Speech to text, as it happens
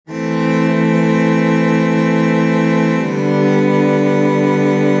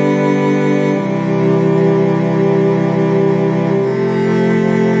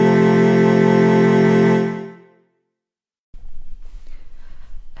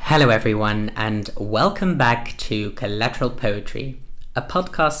Hello everyone and welcome back to Collateral Poetry, a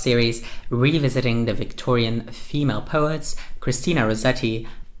podcast series revisiting the Victorian female poets Christina Rossetti,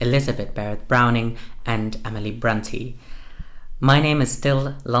 Elizabeth Barrett-Browning and Emily Brontë. My name is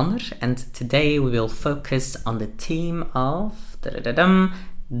still Lander and today we will focus on the theme of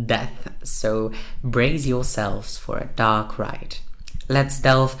death, so brace yourselves for a dark ride. Let's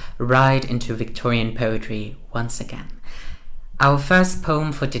delve right into Victorian poetry once again. Our first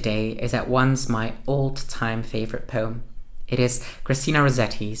poem for today is at once my all-time favorite poem. It is Christina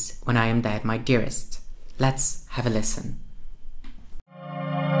Rossetti's When I Am Dead, My Dearest. Let's have a listen.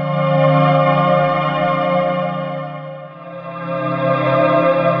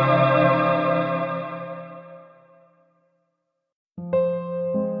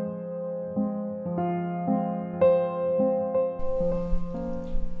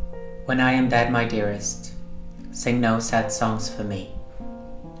 When I am dead, my dearest, sing no sad songs for me.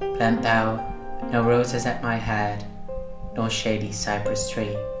 Plant thou no roses at my head, nor shady cypress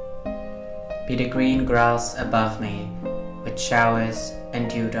tree. Be the green grass above me, with showers and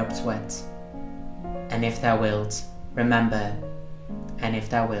dewdrops wet. And if thou wilt, remember, and if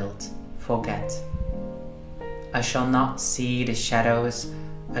thou wilt, forget. I shall not see the shadows,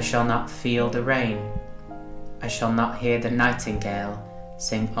 I shall not feel the rain. I shall not hear the nightingale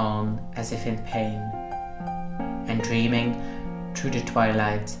sing on as if in pain. And dreaming through the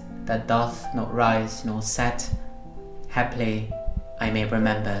twilight that doth not rise nor set, haply I may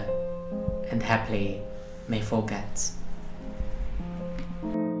remember, and haply may forget.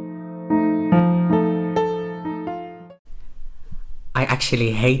 I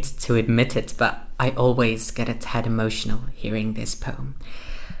actually hate to admit it, but I always get a tad emotional hearing this poem.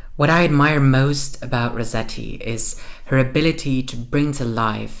 What I admire most about Rossetti is her ability to bring to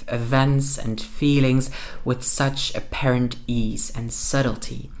life events and feelings with such apparent ease and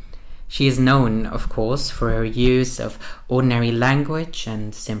subtlety. She is known, of course, for her use of ordinary language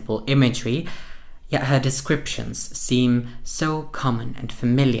and simple imagery, yet her descriptions seem so common and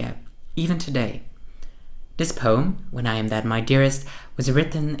familiar, even today. This poem, When I Am Dead, My Dearest, was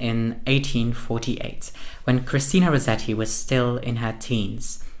written in 1848, when Christina Rossetti was still in her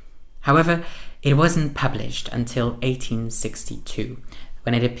teens. However, it wasn't published until 1862,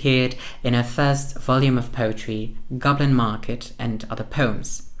 when it appeared in her first volume of poetry, Goblin Market and Other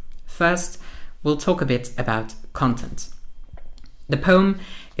Poems. First, we'll talk a bit about content. The poem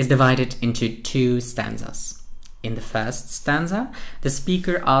is divided into two stanzas. In the first stanza, the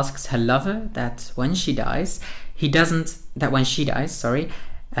speaker asks her lover that when she dies, he doesn't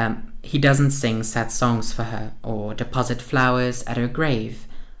sing sad songs for her or deposit flowers at her grave.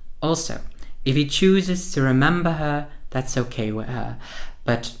 Also, if he chooses to remember her, that's okay with her,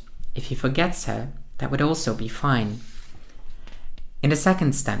 but if he forgets her, that would also be fine. In the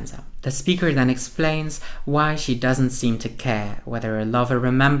second stanza, the speaker then explains why she doesn't seem to care whether her lover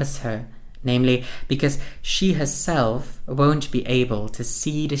remembers her, namely because she herself won't be able to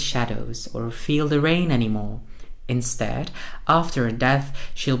see the shadows or feel the rain anymore. Instead, after her death,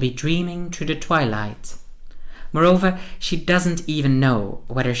 she'll be dreaming through the twilight. Moreover, she doesn't even know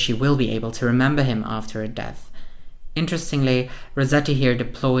whether she will be able to remember him after her death. Interestingly, Rossetti here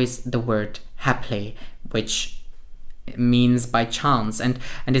deploys the word haply, which means by chance, and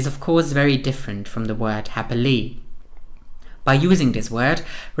is of course very different from the word happily. By using this word,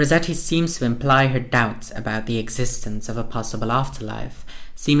 Rossetti seems to imply her doubts about the existence of a possible afterlife,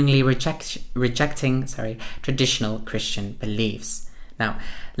 seemingly rejecting traditional Christian beliefs. Now,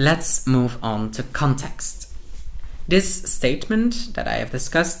 let's move on to context. This statement that I have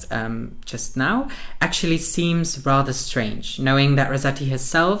discussed just now actually seems rather strange, knowing that Rossetti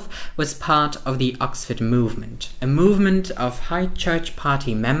herself was part of the Oxford movement, a movement of High Church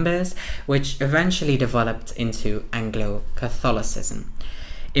Party members which eventually developed into Anglo-Catholicism.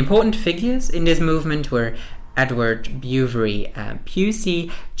 Important figures in this movement were Edward Bouverie Pusey,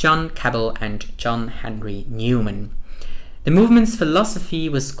 John Cabell and John Henry Newman. The movement's philosophy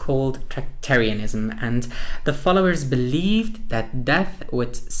was called Tractarianism, and the followers believed that death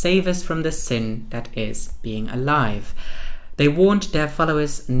would save us from the sin that is being alive. They warned their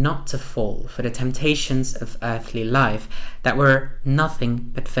followers not to fall for the temptations of earthly life that were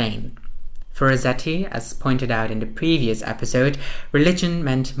nothing but vain. For Rossetti, as pointed out in the previous episode, religion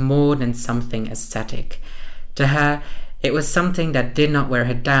meant more than something aesthetic. To her, it was something that did not wear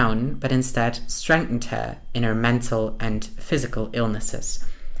her down, but instead strengthened her in her mental and physical illnesses.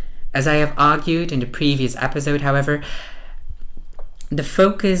 As I have argued in the previous episode, however, the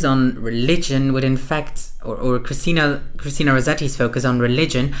focus on religion would in fact, or Christina Rossetti's focus on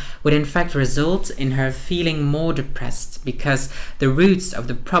religion would in fact result in her feeling more depressed because the roots of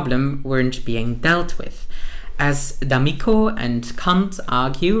the problem weren't being dealt with. As D'Amico and Kant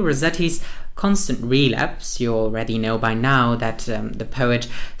argue, Rossetti's constant relapse, you already know by now that the poet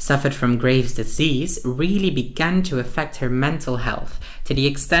suffered from Graves' disease, really began to affect her mental health to the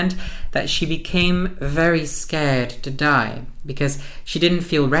extent that she became very scared to die because she didn't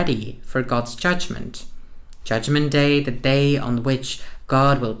feel ready for God's judgment. Judgment Day, the day on which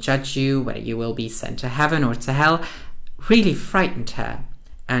God will judge you, whether you will be sent to heaven or to hell, really frightened her.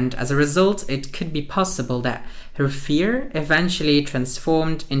 And as a result, it could be possible that her fear eventually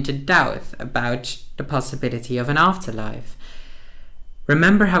transformed into doubt about the possibility of an afterlife.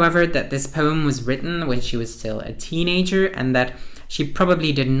 Remember, however, that this poem was written when she was still a teenager and that she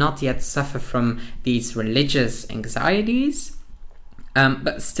probably did not yet suffer from these religious anxieties.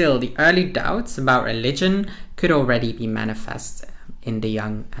 But still, the early doubts about religion could already be manifest in the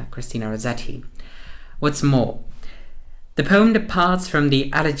young Christina Rossetti. What's more, the poem departs from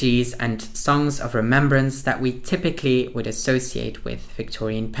the elegies and songs of remembrance that we typically would associate with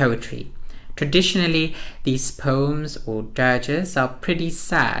Victorian poetry. Traditionally, these poems or dirges are pretty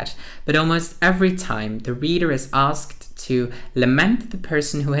sad, but almost every time the reader is asked to lament the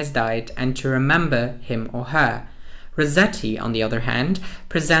person who has died and to remember him or her. Rossetti, on the other hand,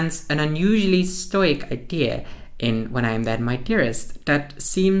 presents an unusually stoic idea in When I Am Dead, My Dearest that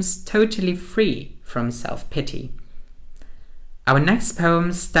seems totally free from self-pity. Our next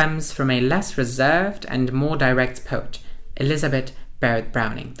poem stems from a less reserved and more direct poet, Elizabeth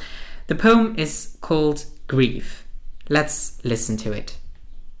Barrett-Browning. The poem is called Grief. Let's listen to it.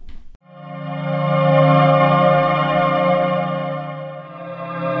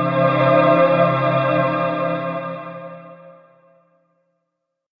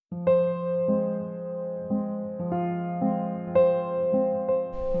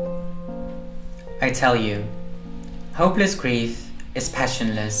 I tell you, hopeless grief is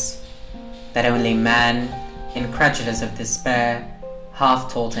passionless, that only man, incredulous of despair,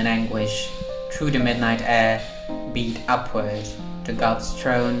 half-taught in anguish, through the midnight air, beat upward to God's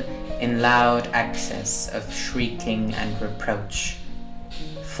throne in loud access of shrieking and reproach.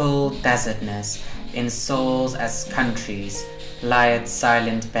 Full desertness in souls as countries lieth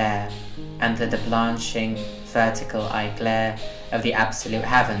silent bare under the blanching vertical eye glare of the absolute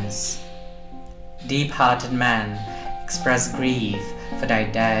heavens. Deep-hearted man, express grief for thy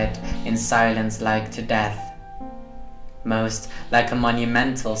dead in silence like to death. Most like a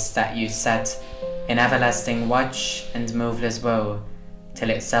monumental statue set in everlasting watch and moveless woe, till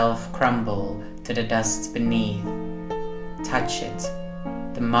itself crumble to the dust beneath. Touch it,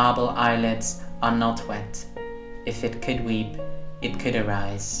 the marble eyelids are not wet. If it could weep, it could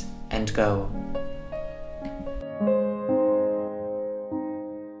arise and go.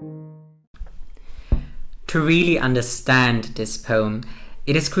 To really understand this poem,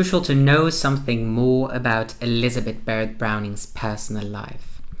 it is crucial to know something more about Elizabeth Barrett-Browning's personal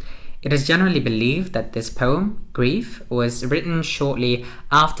life. It is generally believed that this poem, Grief, was written shortly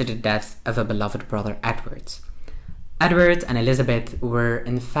after the death of her beloved brother Edward. Edward and Elizabeth were,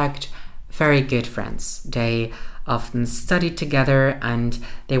 in fact, very good friends. They often studied together and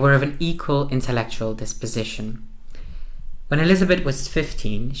they were of an equal intellectual disposition. When Elizabeth was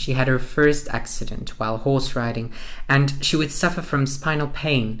 15, she had her first accident while horse riding, and she would suffer from spinal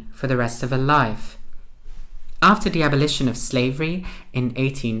pain for the rest of her life. After the abolition of slavery in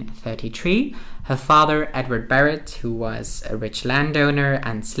 1833, her father, Edward Barrett, who was a rich landowner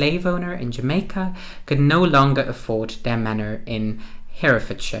and slave owner in Jamaica, could no longer afford their manor in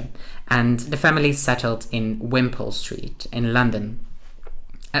Herefordshire, and the family settled in Wimpole Street in London.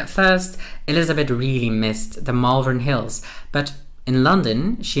 At first, Elizabeth really missed the Malvern Hills, but in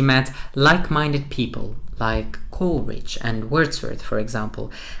London she met like-minded people like Coleridge and Wordsworth, for example,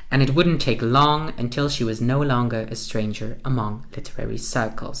 and it wouldn't take long until she was no longer a stranger among literary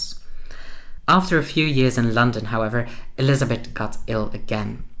circles. After a few years in London, however, Elizabeth got ill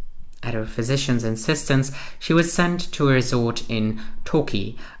again. At her physician's insistence, she was sent to a resort in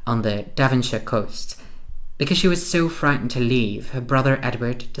Torquay on the Devonshire coast. Because she was so frightened to leave, her brother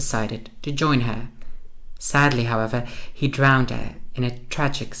Edward decided to join her. Sadly, however, he drowned her in a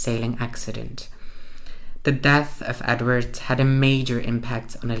tragic sailing accident. The death of Edward had a major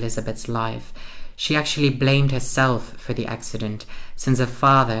impact on Elizabeth's life. She actually blamed herself for the accident, since her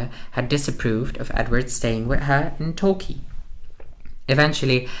father had disapproved of Edward staying with her in Torquay.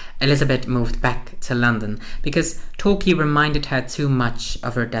 Eventually, Elizabeth moved back to London because Torquay reminded her too much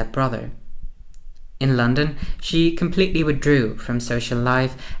of her dead brother. In London, she completely withdrew from social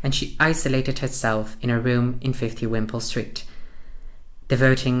life and she isolated herself in a room in 50 Wimpole Street,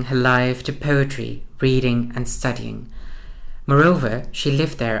 devoting her life to poetry, reading and studying. Moreover, she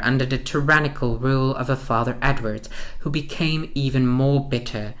lived there under the tyrannical rule of her father Edward, who became even more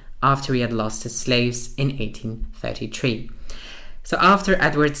bitter after he had lost his slaves in 1833. So after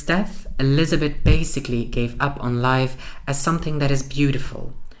Edward's death, Elizabeth basically gave up on life as something that is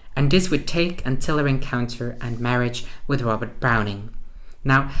beautiful, and this would take until her encounter and marriage with Robert Browning.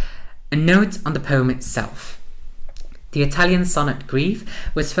 Now, a note on the poem itself. The Italian sonnet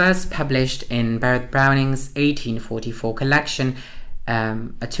Grief was first published in Barrett-Browning's 1844 collection, a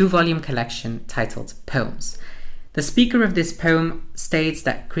 2-volume collection titled Poems. The speaker of this poem states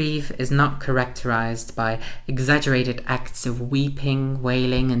that grief is not characterized by exaggerated acts of weeping,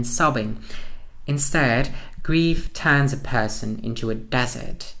 wailing, and sobbing. Instead, grief turns a person into a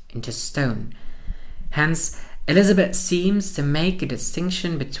desert, into stone. Hence, Elizabeth seems to make a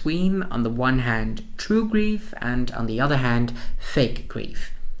distinction between, on the one hand, true grief and, on the other hand, fake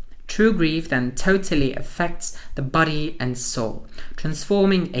grief. True grief then totally affects the body and soul,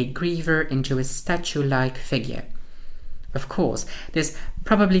 transforming a griever into a statue-like figure. Of course, this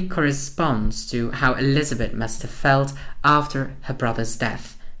probably corresponds to how Elizabeth must have felt after her brother's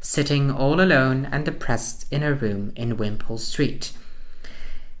death, sitting all alone and depressed in a room in Wimpole Street.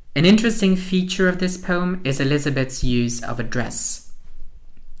 An interesting feature of this poem is Elizabeth's use of address.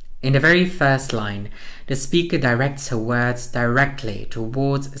 In the very first line, the speaker directs her words directly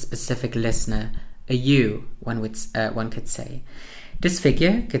towards a specific listener, a you, one could say. This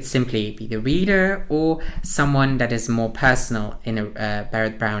figure could simply be the reader or someone that is more personal in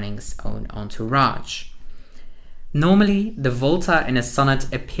Barrett-Browning's own entourage. Normally, the volta in a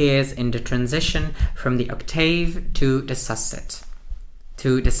sonnet appears in the transition from the octave to the susset.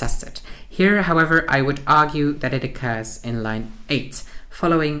 Here, however, I would argue that it occurs in line 8,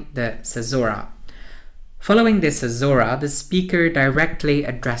 following the caesura. Following the caesura, the speaker directly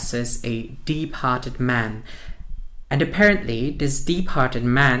addresses a deep-hearted man, and apparently this deep-hearted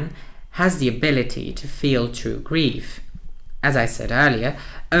man has the ability to feel true grief. As I said earlier,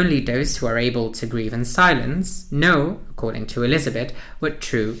 only those who are able to grieve in silence know, according to Elizabeth, what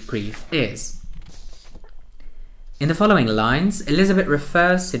true grief is. In the following lines, Elizabeth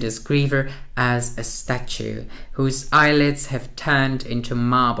refers to this griever as a statue, whose eyelids have turned into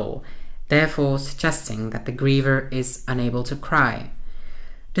marble, therefore suggesting that the griever is unable to cry.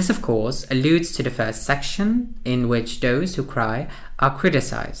 This, of course, alludes to the first section, in which those who cry are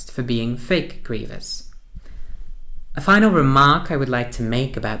criticized for being fake grievers. A final remark I would like to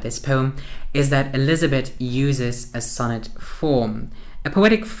make about this poem is that Elizabeth uses a sonnet form, a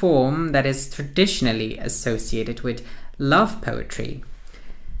poetic form that is traditionally associated with love poetry.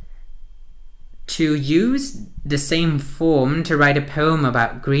 To use the same form to write a poem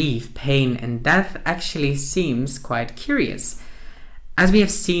about grief, pain, and death actually seems quite curious. As we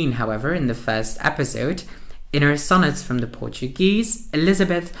have seen, however, in the first episode, in her sonnets from the Portuguese,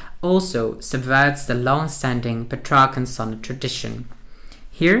 Elizabeth also subverts the long-standing Petrarchan sonnet tradition.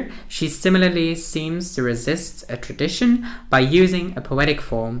 Here, she similarly seems to resist a tradition by using a poetic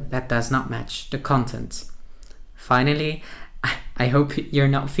form that does not match the content. Finally, I hope you're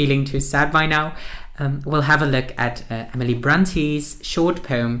not feeling too sad by now. We'll have a look at Emily Brontë's short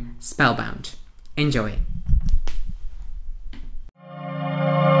poem, Spellbound. Enjoy.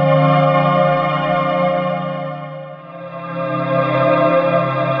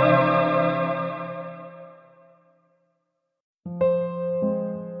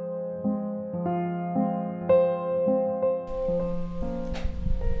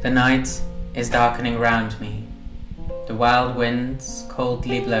 The night is darkening round me, the wild winds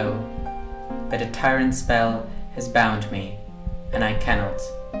coldly blow, but a tyrant spell has bound me, and I cannot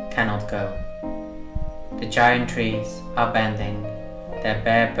go. The giant trees are bending, their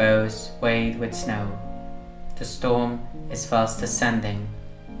bare boughs weighed with snow. The storm is fast ascending,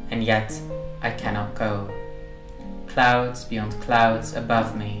 and yet I cannot go. Clouds beyond clouds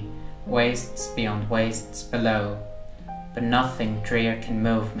above me, wastes beyond wastes below, but nothing drear can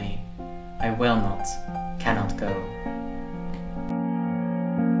move me. I will not, cannot go.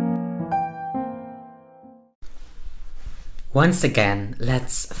 Once again,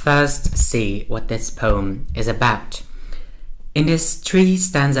 let's first see what this poem is about. In this tree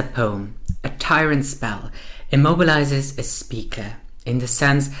stanza poem, a tyrant spell immobilizes a speaker in the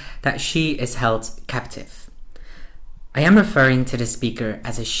sense that she is held captive. I am referring to the speaker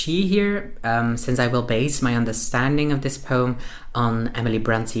as a she here, since I will base my understanding of this poem on Emily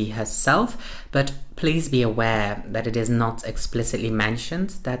Brontë herself, but please be aware that it is not explicitly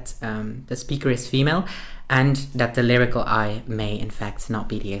mentioned that the speaker is female, and that the lyrical I may in fact not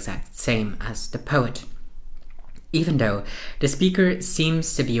be the exact same as the poet. Even though the speaker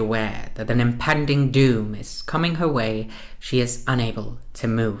seems to be aware that an impending doom is coming her way, she is unable to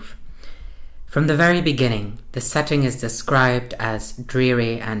move. From the very beginning, the setting is described as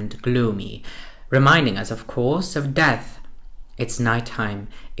dreary and gloomy, reminding us, of course, of death. It's nighttime,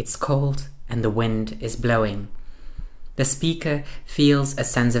 it's cold, and the wind is blowing. The speaker feels a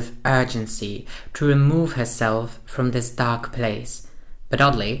sense of urgency to remove herself from this dark place, but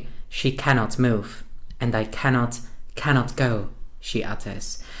oddly, she cannot move. And I cannot go, she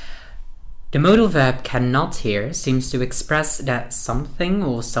utters. The modal verb cannot here seems to express that something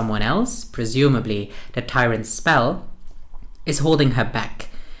or someone else, presumably the tyrant's spell, is holding her back.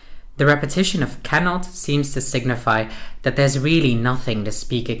 The repetition of cannot seems to signify that there's really nothing the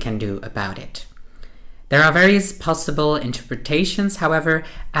speaker can do about it. There are various possible interpretations, however,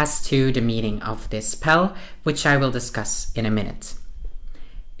 as to the meaning of this spell, which I will discuss in a minute.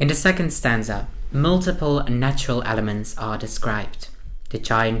 In the second stanza, multiple natural elements are described. The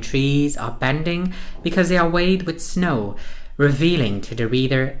giant trees are bending because they are weighted with snow, revealing to the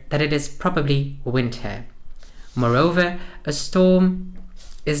reader that it is probably winter. Moreover, a storm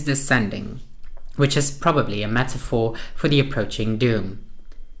is descending, which is probably a metaphor for the approaching doom.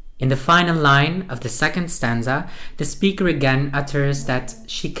 In the final line of the second stanza, the speaker again utters that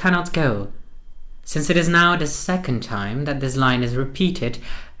she cannot go. Since it is now the second time that this line is repeated,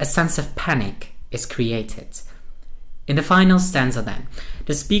 a sense of panic is created. In the final stanza then,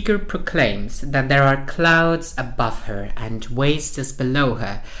 the speaker proclaims that there are clouds above her and wastes below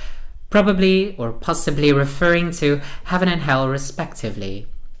her, probably or possibly referring to heaven and hell respectively.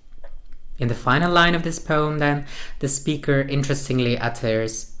 In the final line of this poem then, the speaker interestingly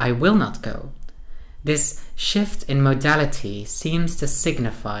utters, I will not go. This shift in modality seems to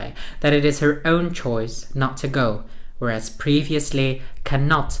signify that it is her own choice not to go, whereas previously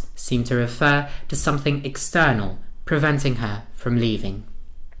cannot seem to refer to something external preventing her from leaving.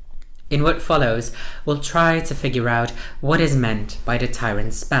 In what follows, we'll try to figure out what is meant by the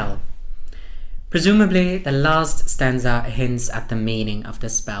tyrant's spell. Presumably, the last stanza hints at the meaning of the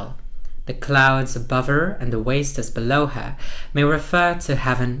spell. The clouds above her and the wastes below her may refer to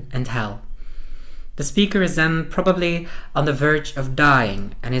heaven and hell. The speaker is then probably on the verge of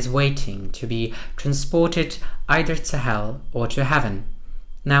dying and is waiting to be transported either to hell or to heaven.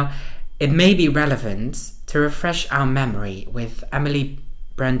 Now, it may be relevant to refresh our memory with Emily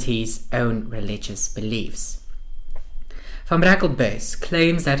Brontë's own religious beliefs. Van Brakel-Boes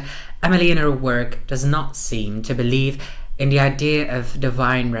claims that Emily in her work does not seem to believe in the idea of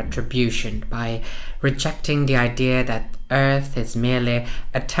divine retribution by rejecting the idea that earth is merely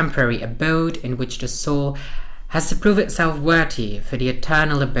a temporary abode in which the soul has to prove itself worthy for the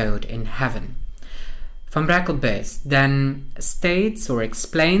eternal abode in heaven. Van Brakel-Boes then states or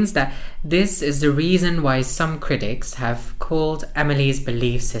explains that this is the reason why some critics have called Emily's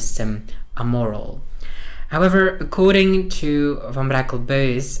belief system amoral. However, according to Van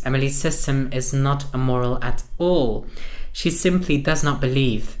Brakel-Boes, Emily's system is not immoral at all. She simply does not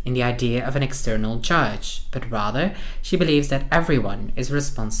believe in the idea of an external judge, but rather she believes that everyone is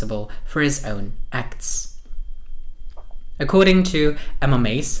responsible for his own acts. According to Emma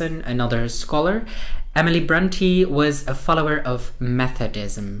Mason, another scholar, Emily Brontë was a follower of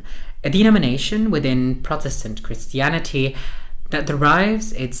Methodism, a denomination within Protestant Christianity that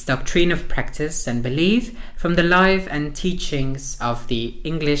derives its doctrine of practice and belief from the life and teachings of the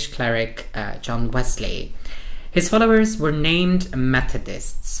English cleric John Wesley. His followers were named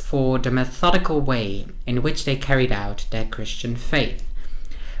Methodists for the methodical way in which they carried out their Christian faith.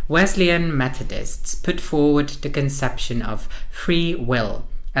 Wesleyan Methodists put forward the conception of free will,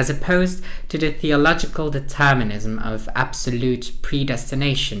 as opposed to the theological determinism of absolute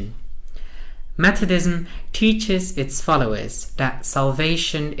predestination. Methodism teaches its followers that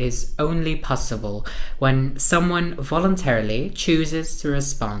salvation is only possible when someone voluntarily chooses to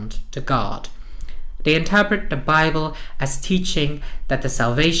respond to God. They interpret the Bible as teaching that the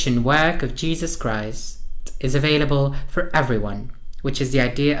salvation work of Jesus Christ is available for everyone, which is the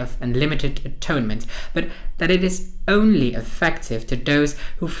idea of unlimited atonement, but that it is only effective to those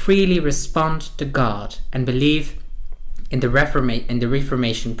who freely respond to God and believe in the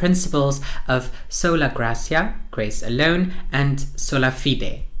Reformation principles of sola gratia, grace alone, and sola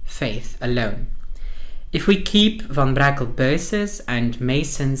fide, faith alone. If we keep von Brakel-Boese's and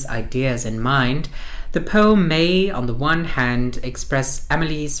Mason's ideas in mind, the poem may, on the one hand, express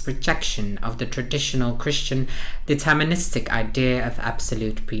Emily's rejection of the traditional Christian deterministic idea of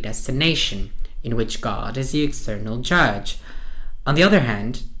absolute predestination, in which God is the external judge. On the other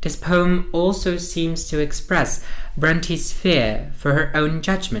hand, this poem also seems to express Brontë's fear for her own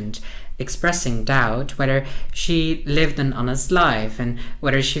judgment, expressing doubt whether she lived an honest life and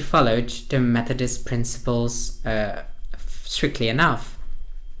whether she followed the Methodist principles strictly enough.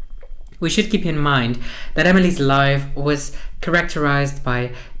 We should keep in mind that Emily's life was characterized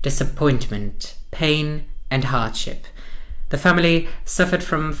by disappointment, pain, and hardship. The family suffered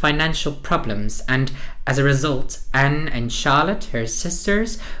from financial problems, and as a result, Anne and Charlotte, her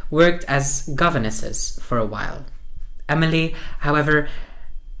sisters, worked as governesses for a while. Emily, however,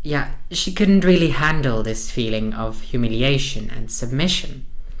 she couldn't really handle this feeling of humiliation and submission.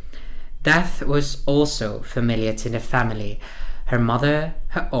 Death was also familiar to the family. Her mother,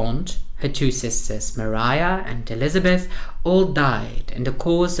 her aunt, her two sisters, Maria and Elizabeth, all died in the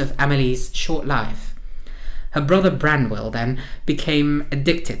course of Emily's short life. Her brother Branwell then became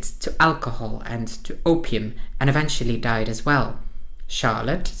addicted to alcohol and to opium and eventually died as well.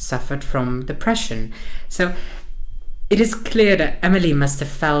 Charlotte suffered from depression, so it is clear that Emily must have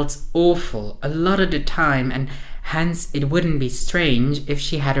felt awful a lot of the time, and hence it wouldn't be strange if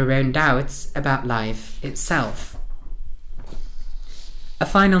she had her own doubts about life itself. A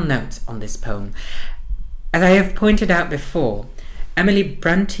final note on this poem. As I have pointed out before, Emily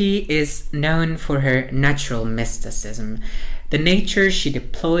Brontë is known for her natural mysticism. The nature she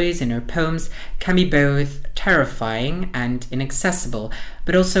deploys in her poems can be both terrifying and inaccessible,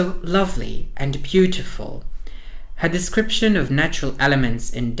 but also lovely and beautiful. Her description of natural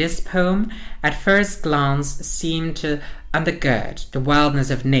elements in this poem at first glance seemed to undergird the wildness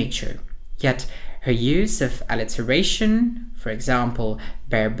of nature, yet her use of alliteration, for example,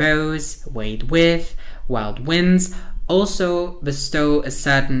 bare boughs, wade with, wild winds, also bestow a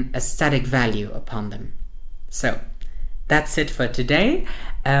certain aesthetic value upon them. So, that's it for today.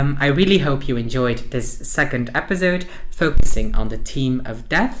 I really hope you enjoyed this second episode focusing on the theme of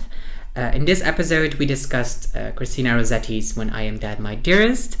death. In this episode, we discussed Christina Rossetti's When I Am Dead, My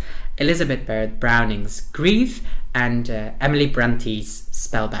Dearest, Elizabeth Barrett-Browning's Grief, and Emily Brontë's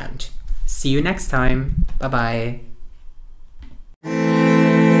Spellbound. See you next time. Bye-bye.